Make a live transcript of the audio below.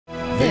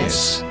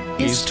This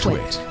is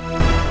TWiT.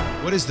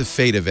 What is the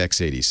fate of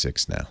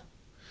x86 now?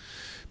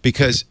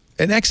 Because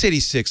an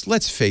x86,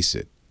 let's face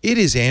it, it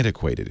is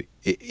antiquated.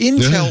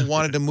 Intel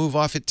wanted to move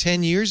off it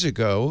 10 years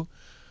ago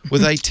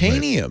with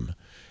Itanium.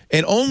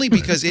 And only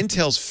because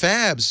Intel's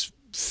fabs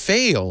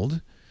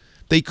failed,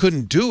 they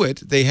couldn't do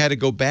it. They had to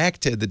go back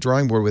to the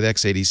drawing board with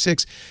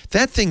x86.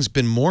 That thing's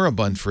been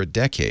moribund for a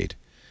decade.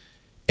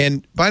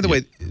 And by the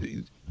way,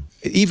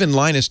 even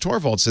Linus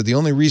Torvalds said the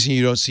only reason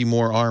you don't see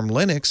more ARM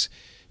Linux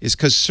is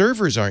because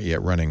servers aren't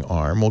yet running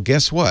ARM. Well,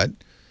 guess what?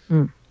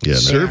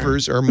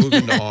 Servers are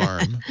moving to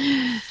ARM.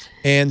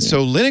 And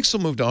so Linux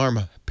will move to ARM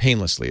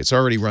painlessly. It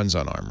already runs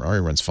on ARM. It already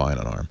runs fine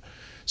on ARM.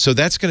 So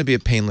that's going to be a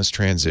painless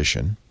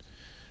transition.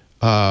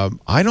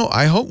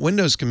 I hope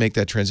Windows can make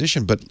that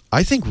transition, but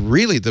I think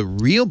really the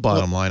real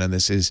bottom line on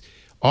this is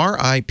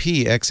RIP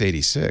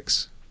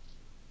x86.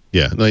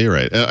 Yeah, no, you're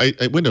right.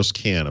 Windows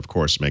can, of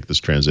course, make this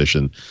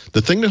transition.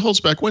 The thing that holds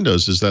back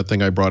Windows is that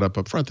thing I brought up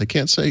front.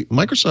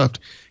 Microsoft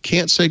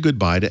can't say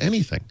goodbye to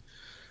anything.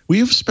 We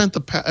have spent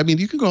I mean,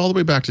 you can go all the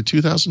way back to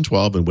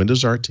 2012 and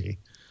Windows RT,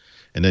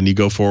 and then you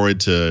go forward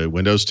to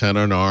Windows 10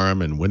 on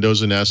ARM and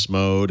Windows in S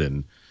mode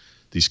and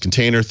these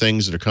container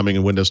things that are coming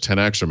in Windows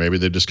 10X, or maybe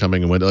they're just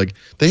coming in Windows. Like,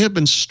 they have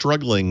been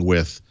struggling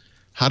with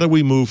how do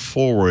we move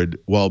forward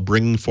while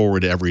bringing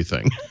forward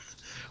everything.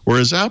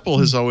 Whereas Apple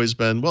has always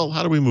been, well,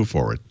 how do we move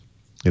forward?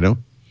 You know,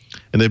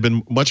 and they've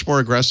been much more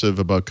aggressive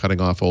about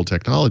cutting off old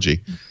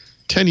technology.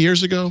 10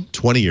 years ago,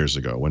 20 years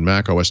ago, when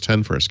Mac OS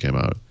 10 first came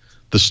out,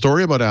 the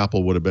story about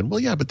Apple would have been, well,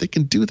 yeah, but they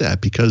can do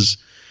that because,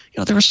 you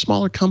know, they're a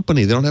smaller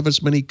company. They don't have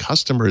as many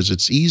customers.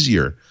 It's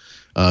easier.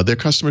 Their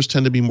customers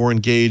tend to be more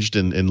engaged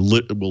and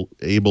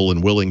able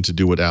and willing to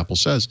do what Apple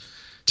says.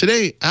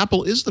 Today,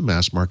 Apple is the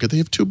mass market. They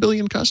have 2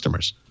 billion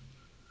customers.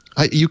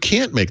 You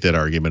can't make that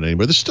argument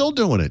anymore. They're still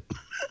doing it.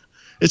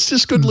 It's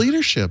just good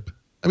leadership.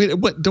 I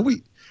mean, what don't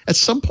we? At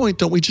some point,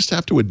 don't we just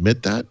have to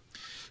admit that?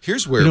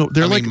 Here's where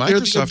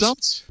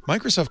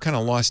Microsoft kind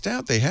of lost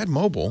out. They had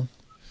mobile.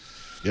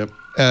 Yep.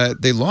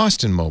 They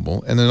lost in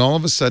mobile, and then all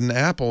of a sudden,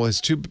 Apple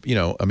has most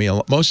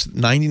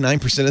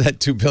 99% of that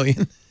 2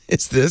 billion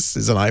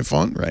is an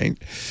iPhone, right?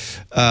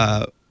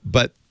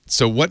 But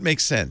so what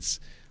makes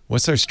sense?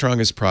 What's our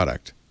strongest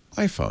product?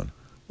 iPhone.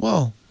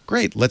 Well,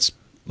 great. Let's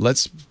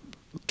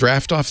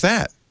draft off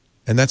that,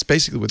 and that's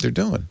basically what they're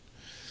doing.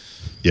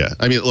 Yeah,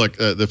 I mean, look,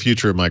 the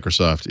future of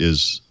Microsoft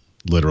is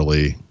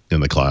literally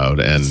in the cloud,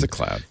 and it's the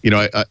cloud. You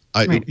know,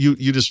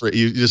 you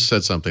just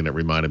said something that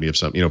reminded me of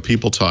something. You know,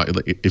 people talk.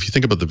 If you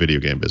think about the video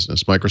game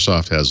business,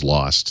 Microsoft has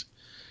lost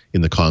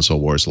in the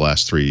console wars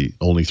the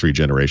only three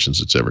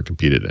generations it's ever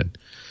competed in.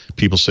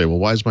 People say, well,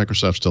 why is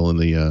Microsoft still in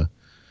the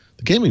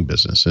gaming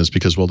business? And it's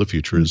because, well, the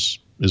future is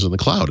in the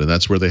cloud, and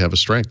that's where they have a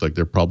strength. Like,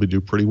 they'll probably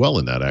do pretty well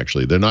in that.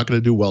 Actually, they're not going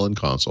to do well in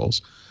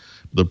consoles.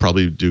 They'll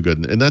probably do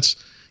good, and that's.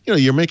 You know,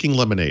 you're making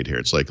lemonade here.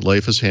 It's like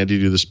life has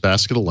handed you this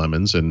basket of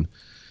lemons, and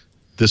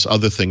this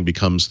other thing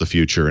becomes the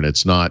future, and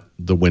it's not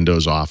the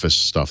Windows Office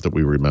stuff that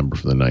we remember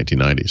from the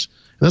 1990s.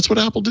 And that's what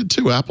Apple did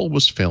too. Apple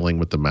was failing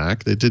with the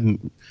Mac. It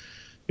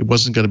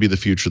wasn't going to be the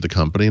future of the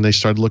company, and they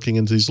started looking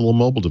into these little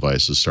mobile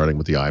devices, starting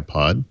with the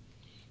iPod,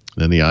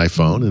 then the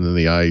iPhone, and then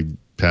the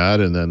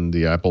iPad, and then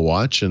the Apple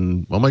Watch,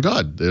 and oh my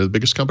God, they're the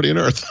biggest company on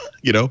earth,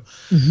 you know.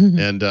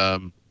 And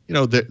you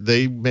know,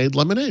 they made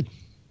lemonade.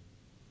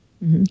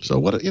 So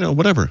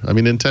whatever. I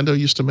mean, Nintendo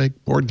used to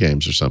make board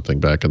games or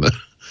something back in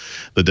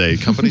the day.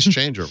 Companies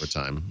change over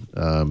time.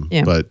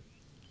 But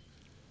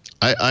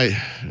I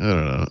don't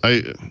know.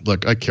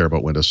 Look, I care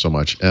about Windows so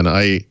much, and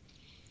I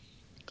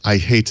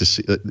hate to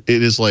see it.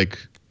 Is like,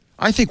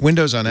 I think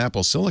Windows on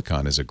Apple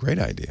Silicon is a great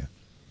idea.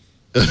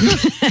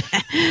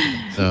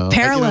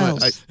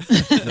 Parallels.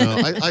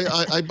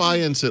 I buy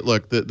into,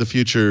 look, the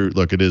future.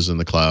 Look, it is in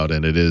the cloud,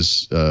 and it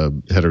is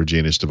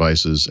heterogeneous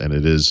devices, and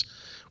it is.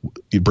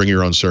 You bring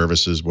your own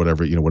services,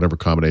 whatever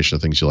combination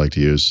of things you like to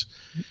use.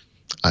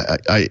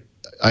 I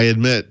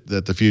admit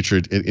that the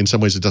future, in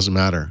some ways, it doesn't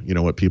matter, you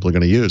know, what people are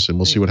going to use, and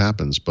we'll see what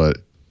happens. But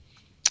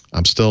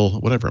I'm still,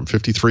 whatever. I'm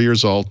 53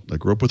 years old. I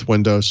grew up with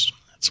Windows.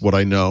 It's what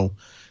I know.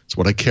 It's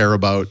what I care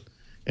about.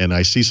 And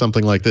I see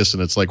something like this,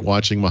 and it's like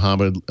watching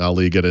Muhammad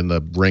Ali get in the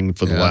ring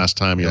for the last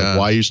time. You're like,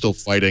 why are you still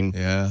fighting?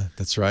 Yeah,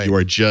 that's right. You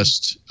are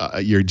just,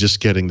 you're just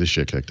getting the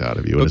shit kicked out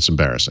of you, and it's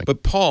embarrassing.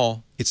 But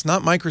Paul, it's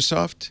not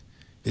Microsoft.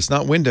 It's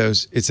not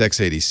Windows, it's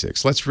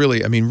x86. Let's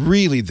really, I mean,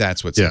 really,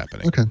 that's what's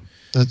happening. Okay.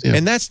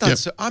 And that's not,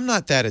 so I'm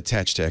not that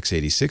attached to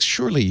x86.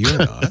 Surely you're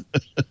not.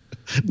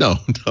 No,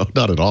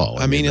 not at all.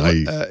 I mean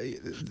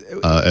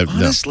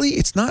honestly,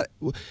 it's not,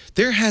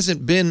 there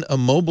hasn't been a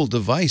mobile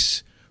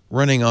device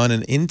running on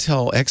an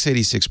Intel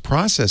x86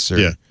 processor.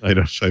 Yeah, I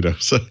know. So,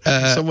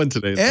 someone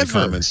today in the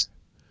comments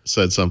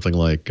said something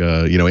like,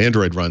 you know,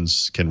 Android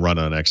can run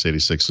on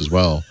x86 as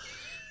well.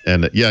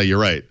 And yeah, you're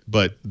right.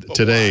 But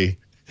today... Why?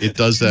 It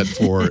does that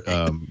for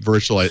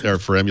virtual or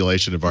for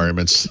emulation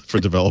environments for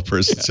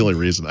developers. It's the only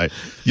reason.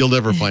 You'll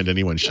never find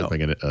anyone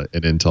shipping an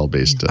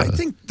Intel-based. I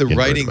think the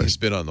writing has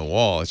been on the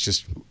wall. It's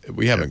just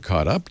we haven't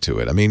caught up to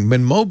it. I mean,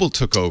 when mobile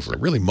took over,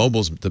 really,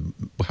 mobile's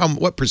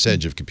what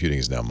percentage of computing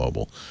is now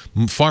mobile?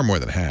 Far more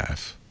than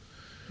half.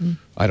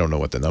 I don't know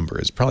what the number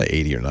is. Probably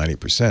 80 or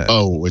 90%.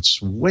 Oh,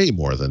 it's way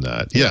more than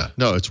that. Yeah,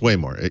 no, it's way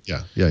more.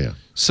 Yeah.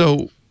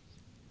 So.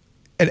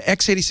 An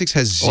x86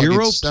 has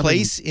zero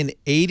place in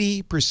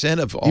 80%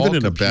 of all computing. Even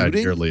in computing? a bad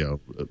year, Leo,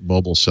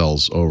 mobile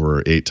sells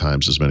over 8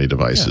 times as many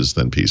devices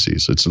than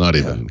PCs. It's not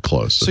even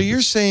close. So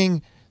you're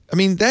saying, I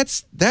mean,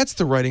 that's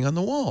the writing on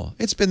the wall.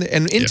 It's been,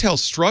 and Intel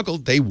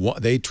struggled.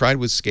 They tried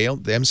with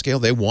the M scale.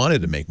 They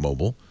wanted to make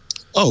mobile.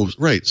 Oh,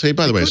 right. Say,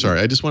 by the way, sorry,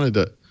 I just wanted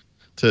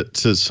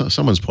to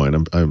someone's point.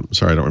 I'm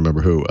sorry, I don't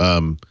remember who.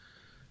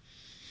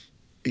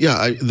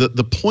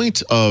 The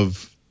point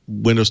of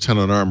Windows 10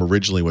 on ARM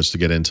originally was to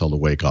get Intel to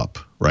wake up,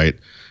 right?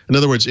 In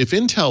other words, if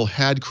Intel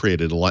had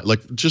created a lot, like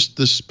just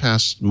this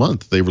past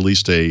month, they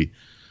released a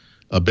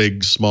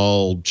big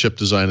small chip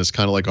design that's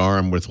kind of like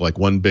ARM with like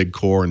 1 big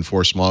core and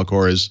 4 small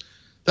cores.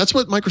 That's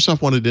what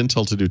Microsoft wanted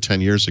Intel to do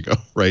 10 years ago,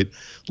 right?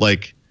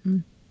 Like,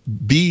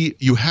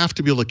 you have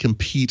to be able to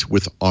compete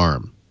with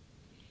ARM.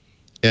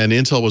 And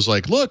Intel was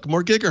like, look,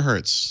 more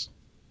gigahertz.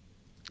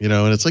 You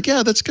know, and it's like,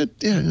 yeah, that's good.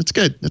 Yeah, that's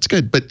good. That's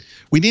good. But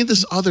we need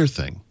this other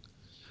thing.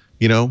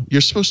 You know, you're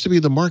supposed to be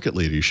the market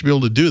leader. You should be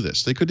able to do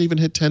this. They couldn't even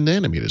hit 10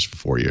 nanometers for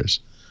 4 years.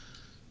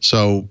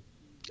 So,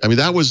 I mean,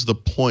 that was the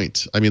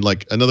point. I mean,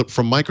 like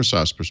from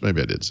Microsoft's perspective,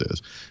 maybe I did say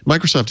this.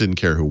 Microsoft didn't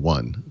care who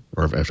won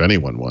or if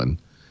anyone won.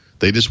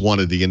 They just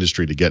wanted the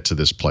industry to get to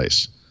this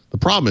place. The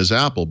problem is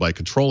Apple, by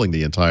controlling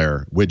the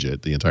entire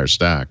widget, the entire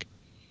stack,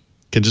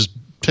 can just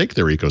take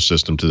their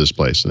ecosystem to this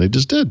place. And they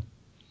just did.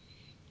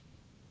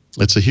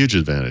 It's a huge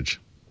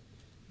advantage.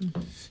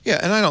 Yeah,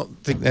 and I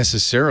don't think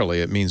necessarily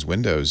it means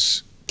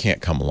Windows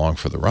can't come along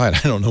for the ride.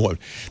 I don't know what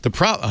the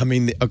problem. I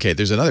mean, okay,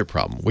 there's another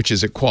problem, which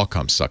is that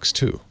Qualcomm sucks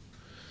too.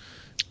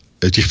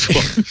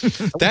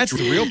 That's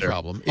the real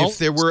problem. If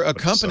there were a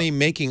company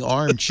making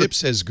ARM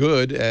chips as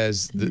good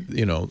as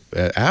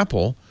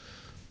Apple.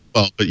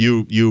 Well, but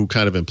you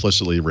kind of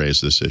implicitly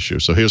raised this issue.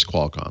 So here's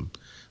Qualcomm.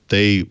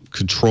 They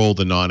control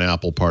the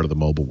non-Apple part of the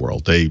mobile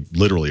world. They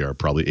literally are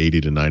probably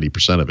 80 to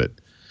 90% of it.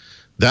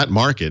 That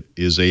market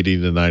is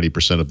 80 to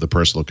 90% of the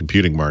personal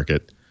computing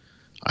market.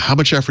 How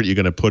much effort are you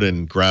going to put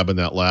in grabbing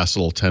that last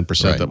little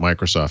 10% that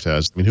Microsoft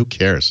has? I mean, who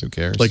cares? Who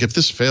cares? Like, if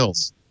this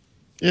fails,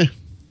 who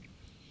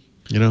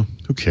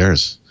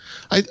cares?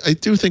 I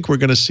do think we're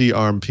going to see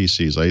ARM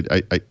PCs,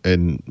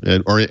 and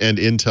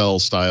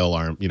Intel style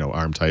ARM,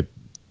 ARM type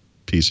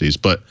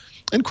PCs,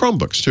 and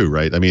Chromebooks too,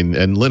 right? I mean,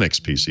 and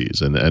Linux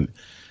PCs, and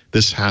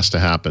this has to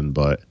happen.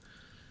 But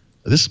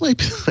this might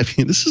be, I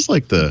mean,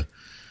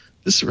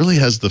 this really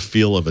has the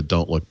feel of a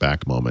don't look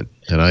back moment,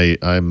 and I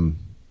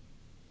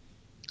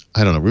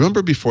don't know.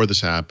 Remember before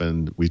this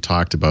happened, we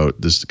talked about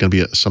there's going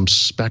to be some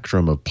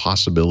spectrum of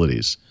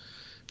possibilities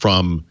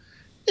from,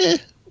 we're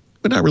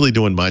not really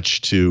doing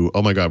much to,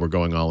 oh my God, we're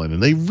going all in.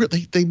 And they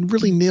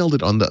really nailed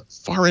it on the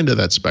far end of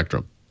that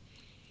spectrum.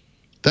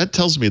 That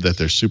tells me that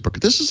they're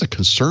this is a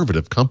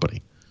conservative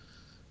company.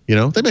 You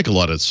know, they make a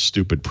lot of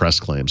stupid press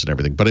claims and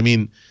everything, but I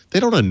mean,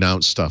 they don't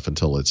announce stuff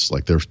until it's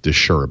like they're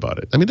sure about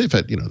it. I mean, they've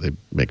had, they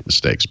make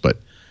mistakes, but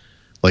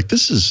like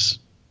this is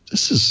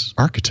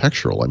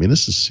architectural. I mean,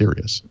 this is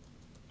serious.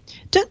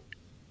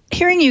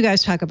 Hearing you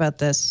guys talk about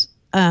this,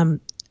 the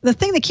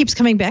thing that keeps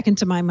coming back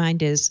into my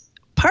mind is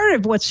part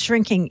of what's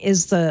shrinking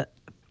is the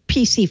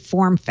PC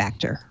form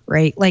factor,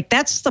 right? Like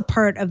that's the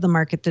part of the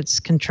market that's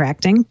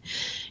contracting,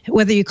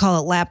 whether you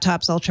call it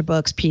laptops,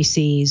 ultrabooks,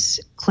 PCs,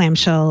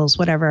 clamshells,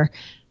 whatever.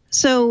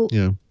 So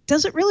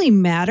does it really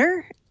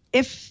matter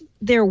if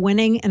they're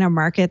winning in a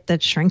market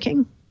that's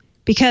shrinking?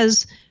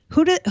 Because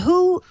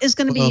who is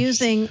going to be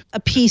using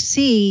a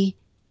PC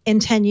in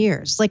 10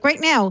 years? Like right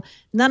now,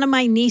 none of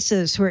my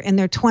nieces who are in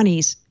their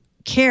 20s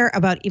care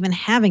about even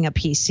having a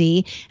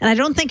PC. And I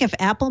don't think if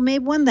Apple made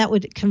one, that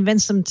would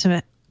convince them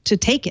to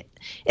take it.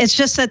 It's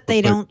just that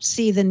they don't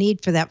see the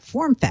need for that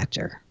form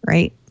factor,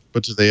 right?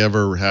 But do they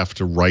ever have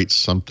to write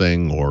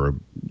something or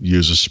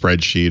use a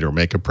spreadsheet or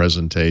make a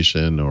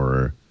presentation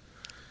or...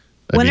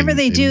 Whenever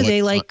they do,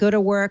 they like go to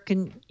work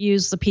and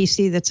use the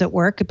PC that's at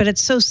work, but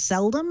it's so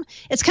seldom.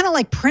 It's kind of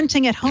like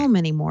printing at home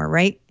anymore,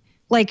 right?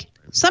 Like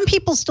some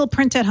people still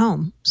print at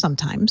home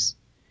sometimes,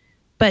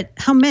 but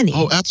how many?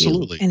 Oh,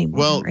 absolutely. Anymore,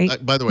 well,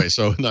 right? By the way,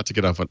 so not to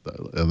get off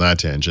on that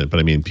tangent,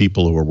 but I mean,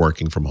 people who are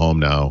working from home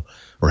now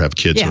or have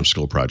kids who have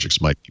school projects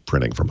might be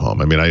printing from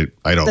home. I mean,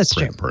 I don't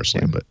print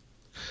personally,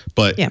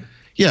 but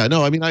yeah,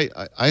 no, I mean, I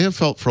have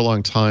felt for a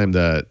long time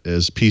that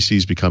as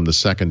PCs become the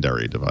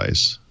secondary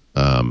device,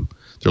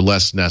 they're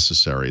less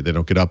necessary. They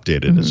don't get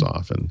updated as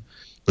often.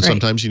 But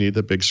sometimes you need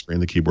the big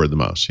screen, the keyboard, the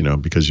mouse,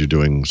 because you're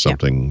doing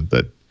something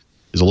that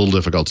is a little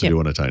difficult to do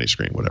on a tiny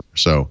screen, whatever.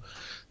 So,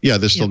 yeah,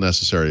 they're still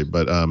necessary.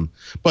 But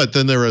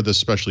then there are the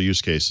special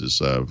use cases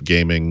of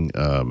gaming,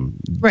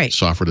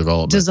 software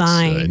development,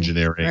 design,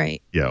 engineering,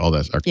 all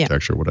that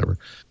architecture, whatever.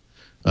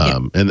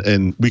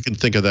 And we can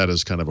think of that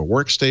as kind of a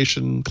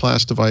workstation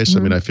class device. I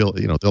mean, I feel,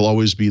 there'll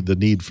always be the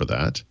need for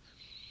that.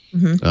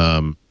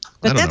 But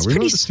that's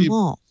pretty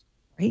small,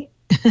 right?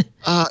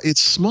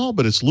 It's small,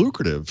 but it's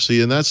lucrative.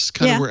 See, and that's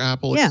kind of where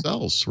Apple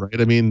excels,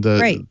 right? I mean,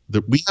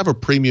 we have a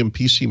premium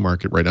PC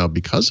market right now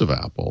because of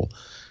Apple.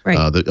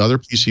 Right. The other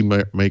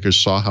PC makers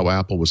saw how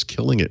Apple was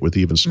killing it with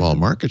even small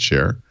market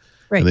share.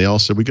 Right. And they all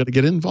said, we got to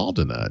get involved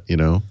in that,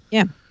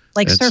 Yeah.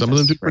 Like and Surface, some of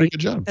them do pretty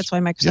good jobs. That's why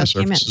Microsoft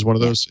came in. Surface is one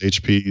of those.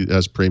 HP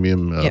has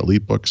premium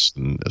EliteBooks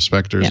and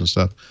Spectres and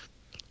stuff.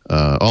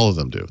 All of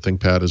them do.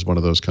 ThinkPad is one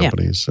of those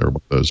companies or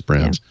one of those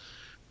brands.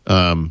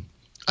 But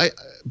I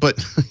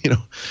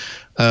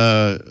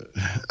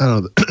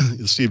don't know.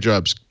 The Steve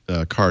Jobs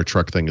car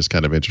truck thing is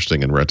kind of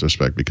interesting in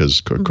retrospect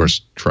because, of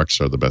course, trucks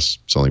are the best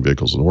selling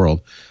vehicles in the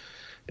world.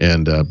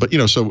 And but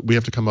so we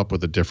have to come up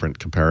with a different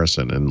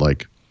comparison and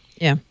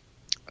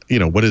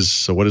what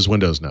is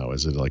Windows now?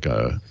 Is it like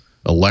a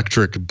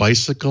electric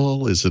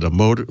bicycle? Is it a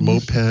moped?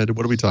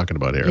 What are we talking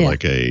about here?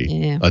 Like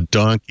a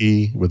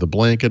donkey with a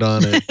blanket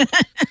on it?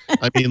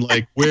 I mean,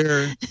 like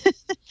where?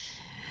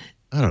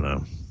 I don't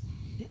know.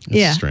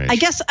 It's strange. I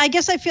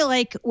guess I feel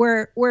like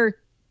we're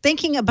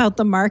thinking about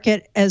the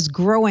market as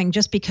growing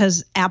just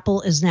because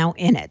Apple is now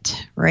in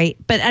it, right?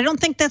 But I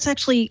don't think that's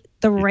actually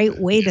the right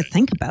way to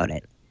think about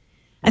it.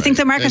 I think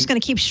the market's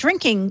going to keep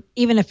shrinking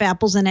even if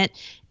Apple's in it.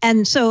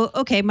 And so,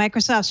 okay,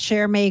 Microsoft's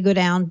share may go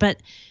down, but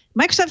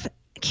Microsoft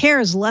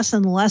cares less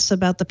and less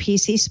about the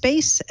PC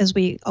space, as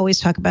we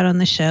always talk about on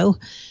the show,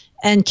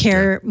 and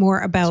care more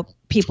about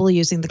people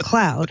using the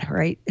cloud,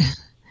 right?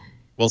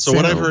 Well, so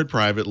what I've heard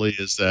privately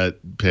is that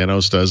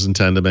Panos does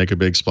intend to make a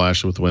big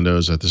splash with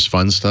Windows, that there's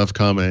fun stuff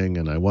coming,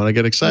 and I want to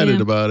get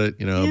excited about it,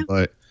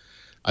 but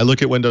I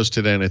look at Windows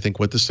today and I think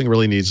what this thing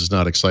really needs is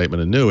not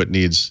excitement and new. It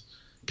needs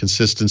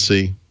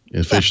consistency,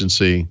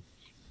 efficiency.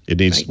 It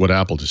needs what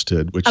Apple just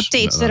did, which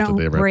updates that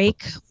don't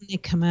break when they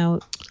come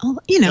out.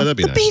 That'd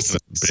be the nice.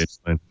 basics.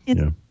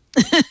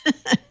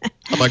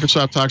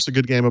 Microsoft talks a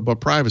good game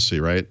about privacy,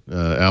 right?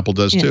 Apple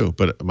does too,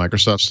 but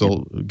Microsoft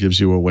still gives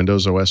you a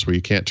Windows OS where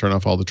you can't turn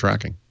off all the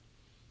tracking.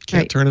 You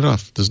can't turn it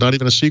off. There's not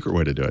even a secret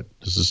way to do it.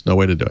 There's just no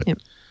way to do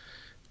it.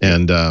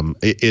 And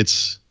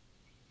it's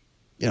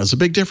a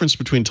big difference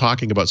between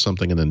talking about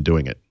something and then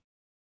doing it.